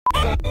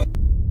I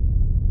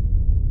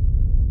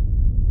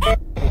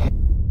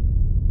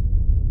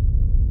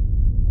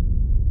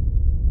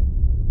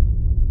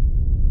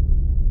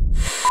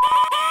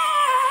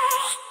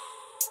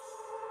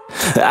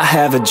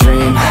have a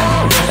dream,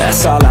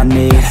 that's all I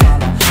need.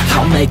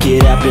 I'll make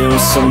it happen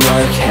with some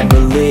work and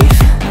belief.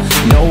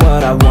 Know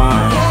what I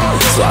want,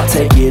 so I'll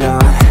take it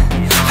on.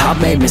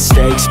 I've made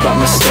mistakes, but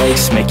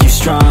mistakes make you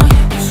strong.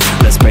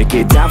 Let's break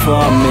it down for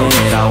a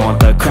minute. I want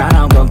the crown,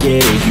 I'm gon'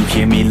 get it. You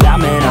hear me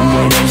loud, man, I'm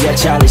winning. Yeah,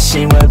 Charlie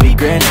Sheen will be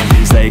grinning.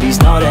 These ladies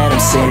know that I'm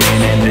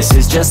sinning, and this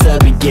is just the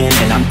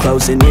beginning. I'm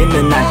closing in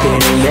the ninth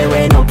inning, there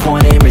ain't no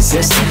point in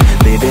resisting.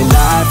 Living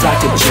life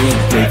like a dream,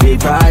 live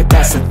it right,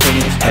 that's the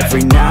thing.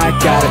 Every night,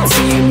 got a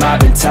team,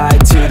 I've been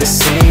tied to the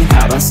scene.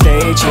 Out on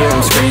stage, here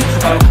I'm scream,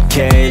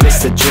 okay,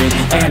 it's a dream.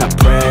 And I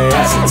pray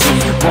as a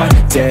team, one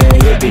day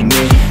it'll be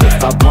me.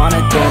 If I want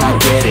it, then I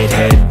get it.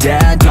 Head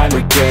down, don't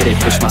regret it.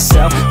 Push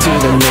myself to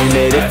the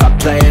limit. If I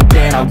play it,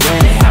 then I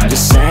win it. I'm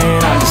just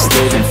saying, I'm just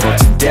living for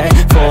today.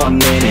 For a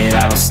minute,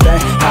 I don't stay,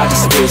 I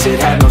just visit.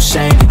 Have no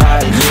shame, I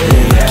admit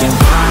it. Looking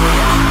right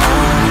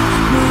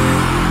at me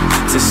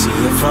to see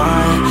if I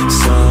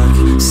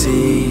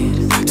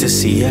succeed, to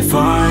see if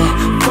I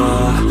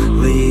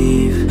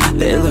believe.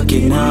 They're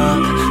looking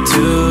up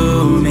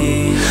to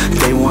me.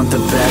 They want the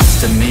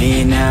best of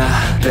me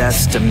now,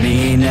 best of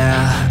me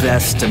now,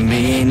 best of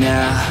me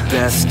now,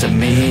 best of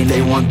me.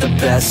 They want the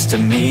best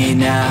of me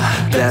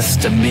now,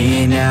 best of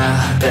me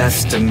now,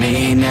 best of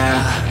me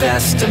now,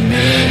 best of me.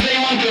 They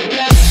want the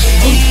best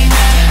of me now.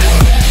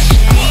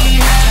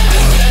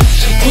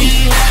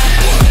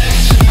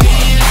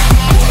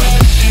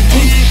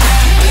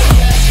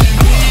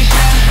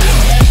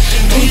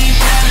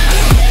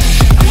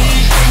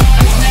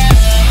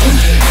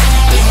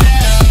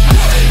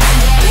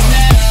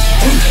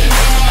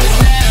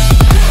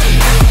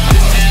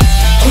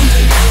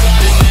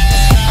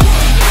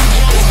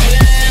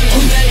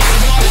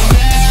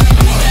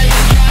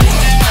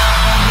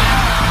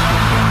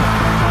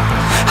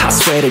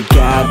 Swear to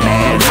God,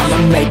 man,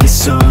 I'ma make it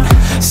soon.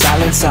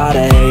 Silence all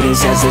the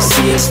haters as they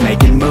see us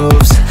making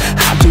moves.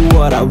 I do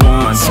what I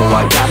want, so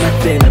I got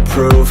nothing to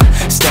prove.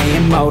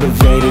 Staying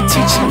motivated,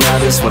 teaching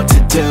others what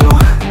to do.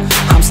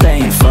 I'm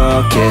staying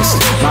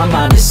focused, my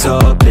mind is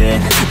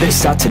open. They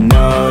start to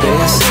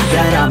notice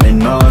that I'm in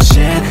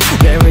motion.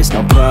 There is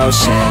no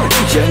potion,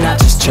 you're not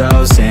just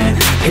chosen.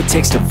 It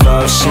takes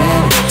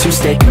devotion to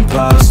stay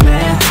composed,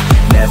 man.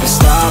 Never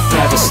stop,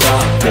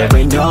 there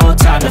ain't no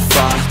time to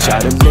fall. Try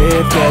to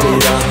live, get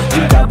it up,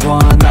 you got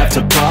one life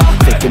to ball.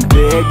 Thinking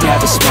big,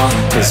 never small,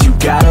 cause you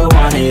gotta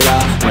want it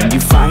all. When you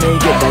finally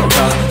get that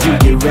call, you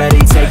get ready,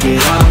 take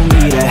it on.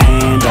 Need a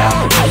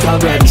handout, I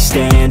already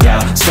stand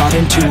out.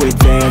 Starting to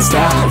advance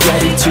now,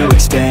 ready to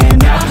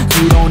expand now.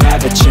 You don't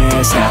have a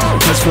chance now,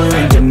 cause we're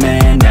in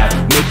demand now.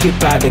 Make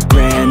it by the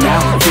grand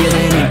now,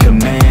 feeling in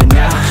command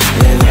now.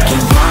 They're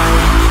looking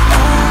right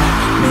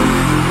at me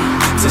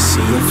to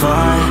see if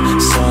I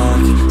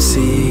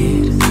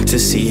succeed, to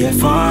see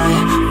if I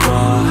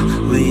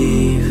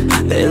believe.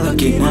 They're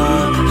looking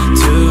up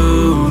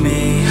to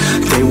me.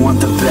 They want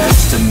the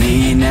best of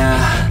me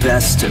now,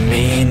 best of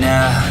me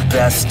now,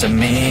 best of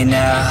me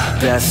now,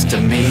 best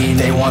of me.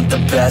 They want the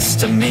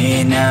best of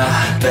me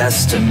now,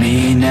 best of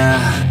me now,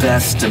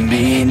 best of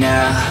me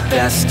now,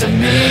 best of me.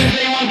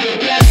 They want the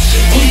best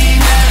of me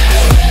now.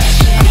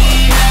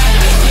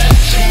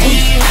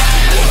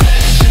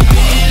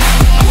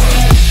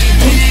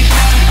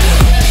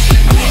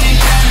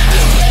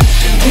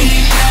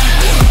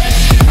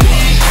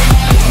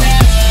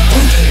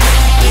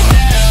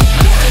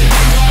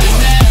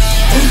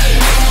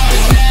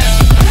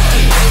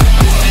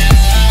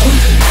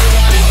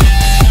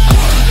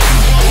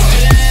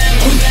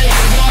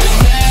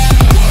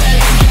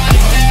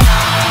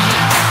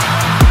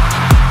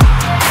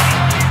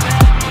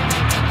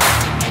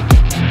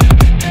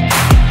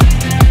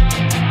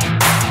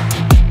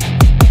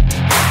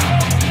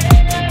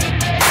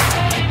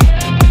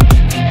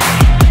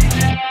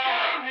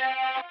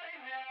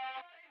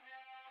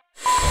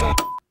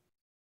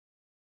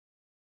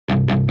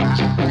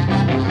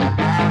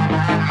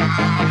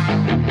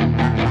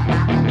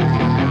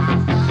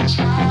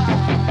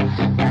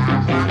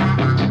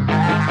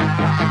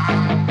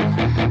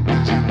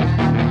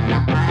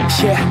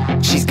 Yeah,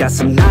 she's got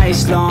some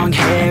nice long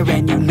hair,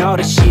 and you know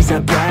that she's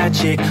a bad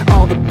chick.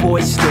 All the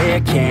boys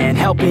stare, can't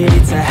help it,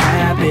 it's a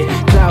habit.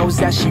 Clothes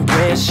that she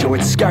wears,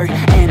 short skirt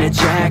and a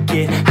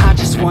jacket. I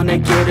just wanna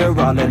get her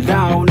all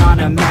alone on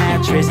a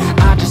mattress.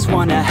 I just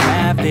wanna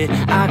have it,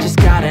 I just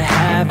gotta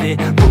have it.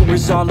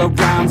 Rumors all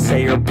around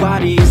say her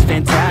body is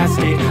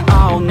fantastic.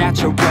 All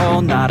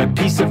natural, not a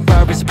piece of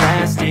fur is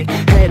plastic.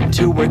 Head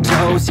to her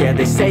toes, yeah,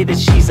 they say that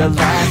she's a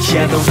latch.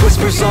 Yeah, the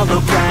whispers all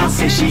around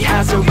say she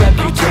has a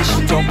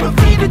reputation. Don't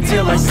believe it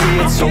till I see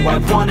it, so I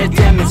want a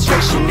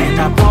demonstration. And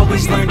I've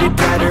always learned it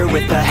better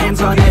with a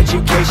hands-on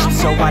education.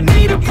 So I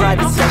need a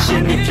private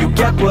session, if you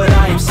get what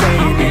I am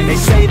saying. And they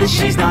say that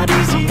she's not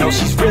easy, no,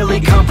 she's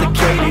really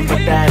complicated,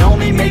 but that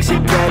only makes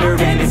it better,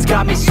 and it's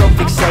got me so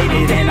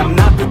fixated. And I'm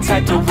not the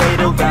type to wait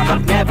around,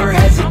 I've never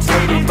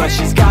hesitated, but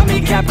she's got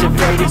me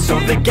captivated, so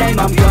the game,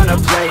 I'm gonna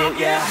play it,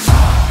 yeah.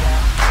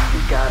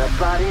 She's got a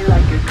body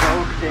like a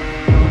coke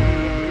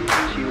thing,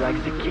 she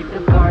likes to keep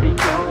the party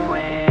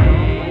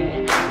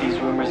going. These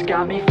rumors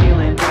got me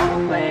feeling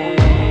lonely,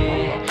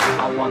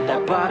 I want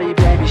that body,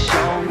 baby,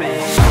 show me.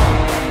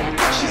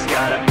 She's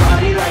got a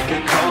body like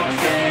a coke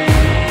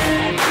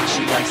thing,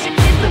 she likes to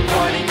keep the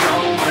party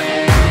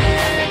going.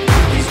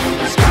 These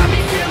rumors got me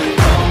feeling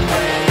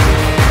lonely,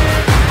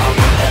 I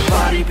want that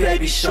body,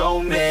 baby,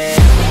 show me.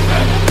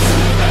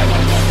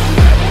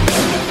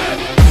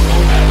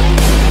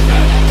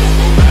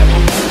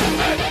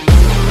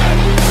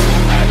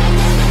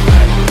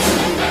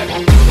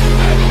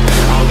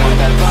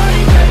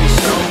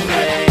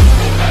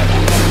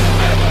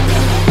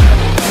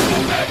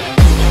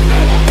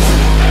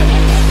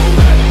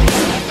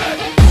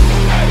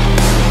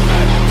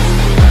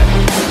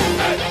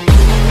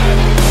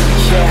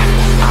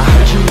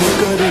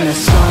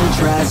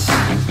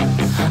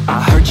 I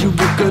heard you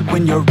look good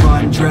when you're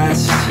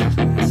undressed,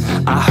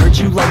 I heard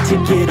you like to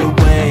get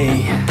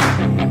away,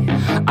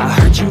 I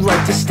heard you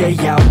like to stay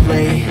out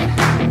late,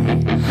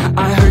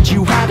 I heard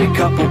you had a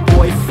couple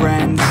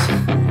boyfriends,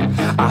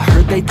 I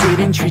heard they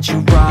didn't treat you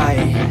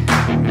right,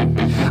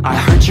 I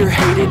heard you're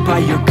hated by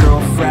your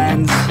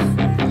girlfriends,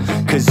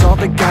 cause all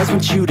the guys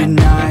want you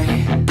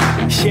tonight.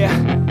 Yeah,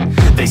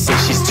 they say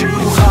she's too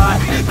hot,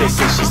 they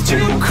say she's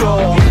too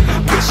cold,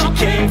 where she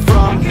came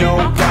from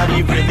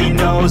nobody really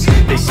knows.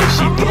 They say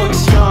she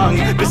looks young,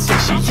 but say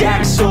she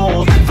acts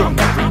old. From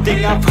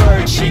everything I've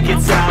heard, she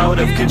gets out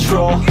of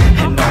control,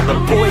 and all the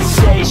boys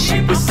say she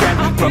was sent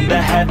from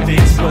the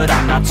heavens, but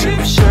I'm not too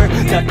sure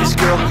that this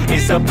girl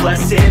is a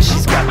blessing.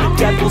 She's got the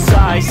devil's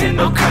eyes and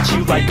they'll cut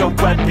you like a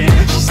weapon.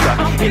 She's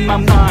stuck in my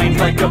mind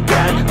like a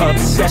bad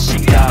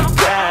obsession, got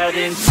bad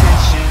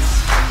intentions.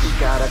 She's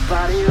got a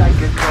body like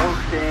a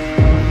coke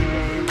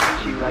thing,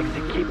 she likes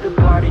to keep the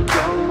party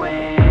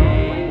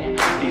going.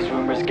 These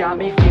rumors got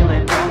me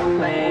feeling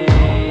lonely,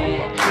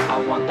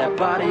 I want that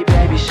body,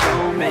 baby,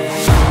 show me.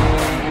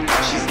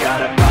 She's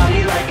got a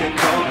body like a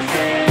coke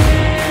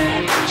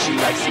thing, she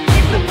likes to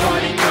keep the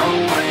party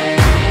going.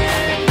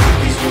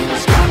 These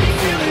rumors got me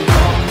feeling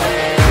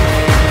lonely,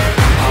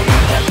 I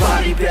want that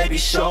body, baby,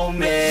 show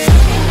me.